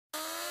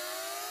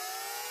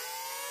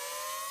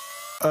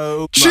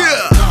Oh,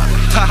 yeah.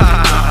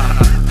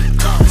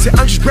 See,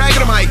 I'm just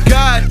bragging on my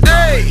God.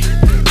 Hey,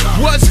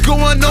 what's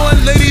going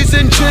on, ladies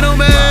and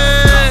gentlemen?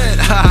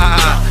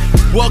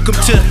 Welcome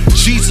to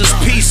Jesus,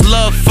 peace,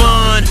 love,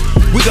 fun.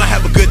 We gonna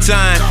have a good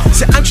time.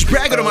 See, I'm just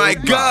bragging on my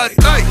God.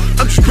 Hey,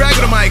 I'm just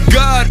bragging on my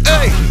God.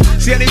 Hey,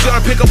 see, I need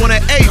y'all to pick up on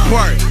that A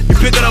part. You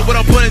picking up what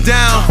I'm putting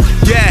down?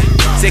 Yeah.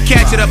 Say,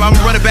 catch it up. I'm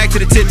running back to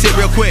the tip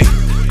real quick.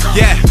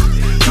 Yeah.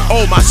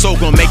 Oh, my soul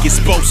gonna make its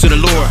boast to the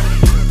Lord.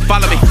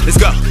 Follow me, let's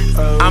go.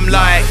 I'm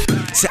like,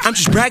 say, I'm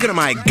just bragging on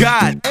my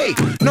God. Hey,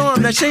 no,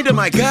 I'm not ashamed of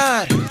my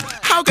God.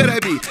 How could I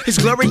be? His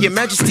glory and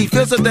majesty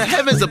fills up the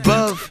heavens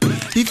above.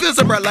 He fills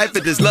up our life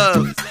with his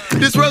love.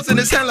 This world's in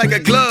his hand like a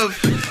glove.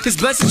 His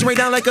blessings rain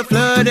down like a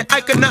flood, and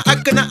I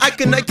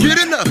cannot get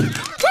enough.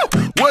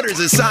 Woo! Waters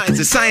and signs,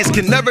 and science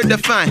can never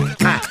define.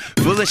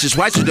 Foolish is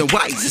wiser than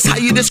wise, is how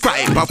you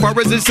describe. How far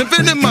is this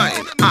infinite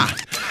mind?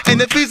 And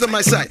the feast of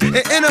my sight, and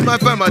in my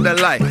find my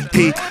delight.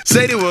 He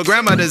said he will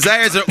grant my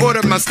desires and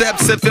order my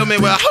steps and fill me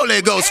with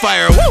Holy Ghost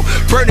fire. Woo!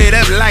 Burn it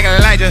up like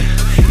Elijah.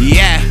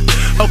 Yeah.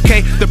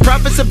 Okay, the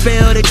prophets of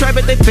Baal, they tried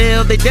but they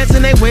failed. They danced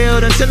and they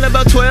wailed until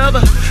about 12.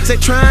 Say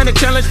trying to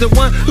challenge the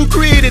one who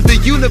created the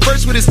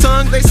universe with his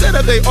tongue. They set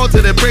up they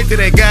altar to pray to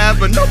their God,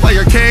 but no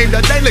fire came,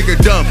 that they look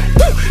dumb.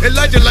 Woo!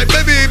 Elijah like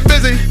maybe he's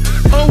busy,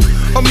 oh,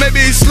 or maybe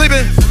he's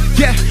sleeping,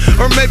 yeah,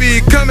 or maybe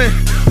he's coming,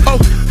 oh,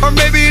 or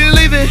maybe he's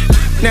leaving.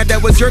 Now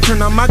that was your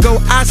turn, on my go.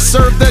 I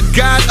serve the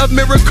God of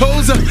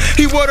miracles.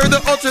 He watered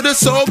the altar to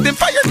soak, then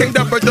fire came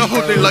down for the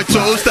whole thing like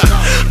toast.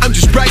 I'm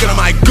just bragging on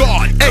my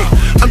God, hey.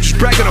 I'm just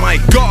bragging on my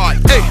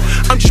God, hey.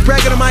 I'm just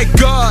bragging on my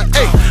God,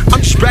 hey. I'm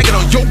just bragging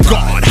on your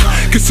God,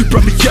 cause he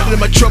brought me out of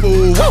my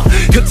trouble. Woo.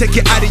 He'll take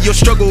you out of your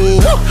struggle.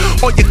 Woo.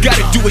 All you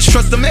gotta do is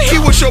trust him, and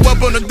he will show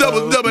up on a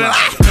double.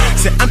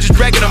 Say, I'm just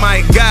bragging on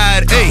my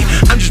God, hey.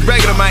 I'm just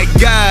bragging on my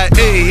God,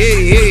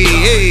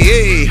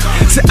 hey.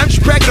 Say, I'm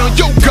just bragging on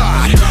your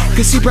God,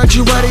 cause he brought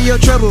you out of your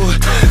trouble.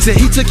 Say,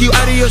 he took you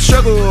out of your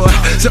struggle.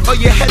 So all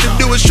you had to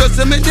do was trust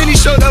him, and then he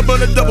showed up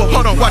on a double.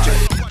 Hold on, watch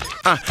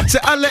it. Say,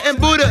 Allah and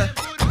Buddha,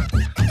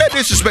 no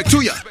disrespect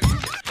to ya,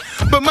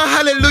 but my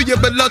hallelujah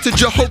belongs to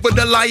Jehovah,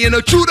 the Lion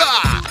of Judah.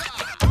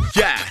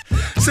 Yeah,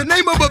 it's the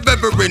name above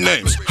every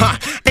names.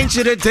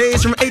 Ancient of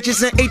days, from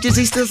ages and ages,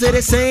 he still say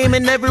the same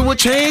and never will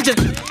change it.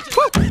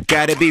 Woo.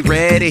 Gotta be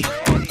ready,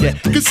 yeah,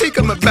 cause he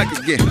coming back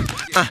again.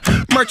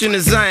 Marching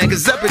in Zion,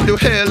 cause up and through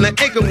hell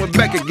and ain't going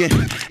back again.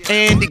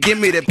 And he give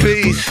me the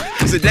peace,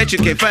 so that you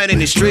can't find in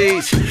the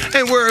streets.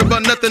 Ain't worried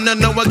about nothing or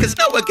no one, cause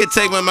no one can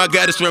take when my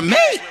God is from me.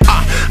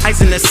 Eyes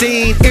in the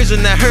scene, ears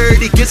in the herd,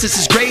 he gives us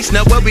his grace,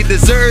 not what we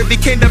deserve. He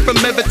came down from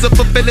heaven to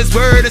fulfill his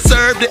word and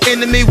serve the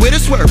enemy with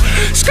his word.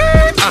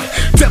 Skirt,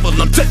 devil,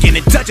 I'm tucking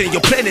and touching, you're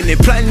planning and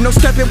plotting. No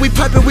stopping, we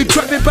popping, we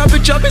dropping,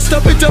 popping, jumping,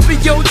 stumping,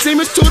 dumping. Yo, team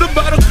is to the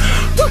bottom.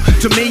 Woo.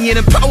 Dominion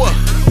and power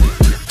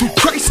through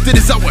Christ, it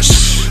is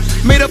ours.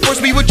 May the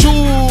force be with you.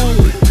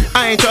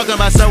 I ain't talking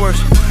about sowers,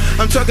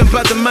 I'm talking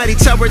about the mighty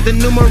tower, the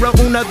numero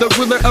uno, the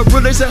ruler of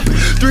rulers.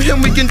 Through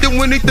him we can do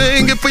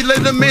anything if we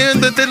let him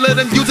in, then they let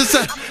him use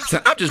us.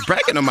 So I'm just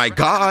bragging on my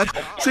God.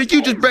 So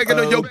you just bragging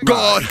on your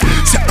God.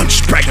 So I'm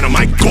just bragging on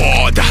my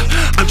God.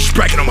 I'm just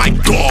bragging on my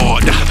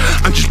God.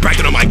 I'm just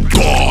bragging on my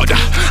God.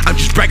 I'm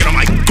just bragging on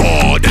my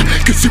God,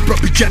 cause he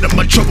brought me out of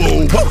my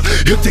trouble. Whoa.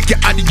 He'll take you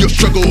out of your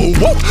struggle.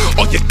 Whoa.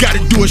 All you gotta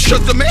do is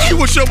trust him, and he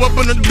will show up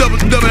on a double.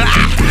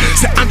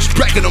 So I'm just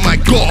bragging on my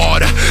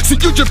God. So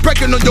you just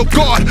bragging on your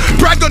God.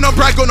 Brag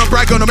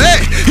on him,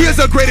 hey, he is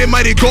a great and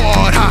mighty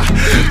God,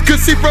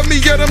 cause he brought me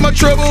out of my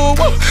trouble.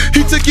 Woo.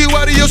 He took you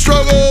out of your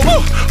struggle.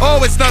 Woo.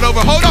 Oh, it's not over,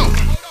 hold on.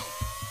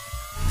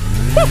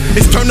 Woo.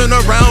 It's turning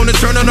around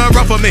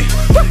for me.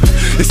 Woo.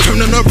 It's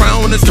turning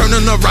around, it's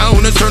turning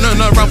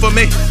around for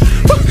me.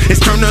 Woo. It's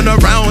turning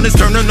around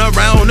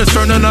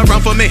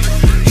for me.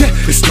 Yeah,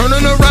 it's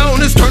turning around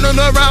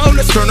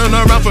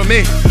for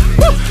me.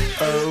 Woo.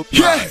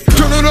 Yeah,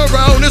 turning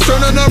around, it's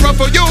turning around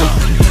for you.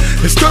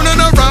 It's turning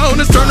around for you.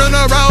 It's turning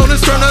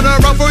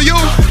around for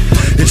you.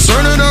 It's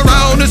turning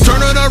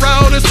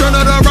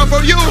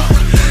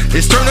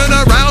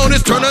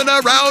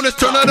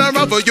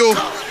around for you.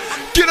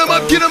 Get him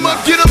up, get him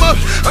up, get him up.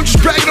 I'm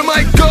just bragging on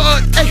my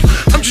God, ay.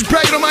 I'm just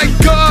bragging on my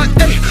God,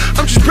 ay.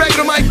 I'm just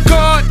bragging on my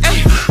God, ay.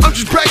 I'm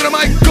just bragging on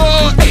my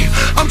God, ay.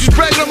 I'm just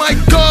bragging on my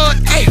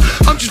God, ay.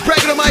 I'm just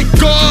bragging on my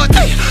God,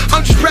 ay.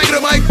 I'm just bragging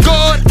on my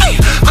God, ay.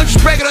 I'm just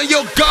bragging on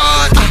your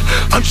God.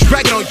 I'm just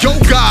bragging on your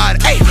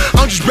God, ay.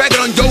 I'm just bragging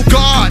on your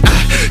God.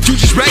 You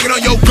just bragging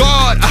on your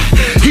God.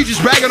 He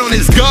just bragging on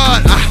his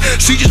God.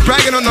 She just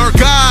bragging on her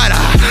God.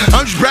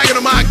 I'm just bragging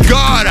on my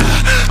God.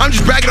 I'm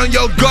just bragging on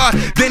your God.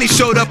 Then he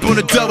showed up on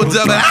a double.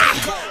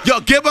 Yo,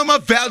 give him a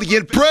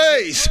valiant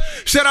praise.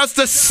 Shout out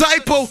to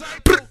Disciple,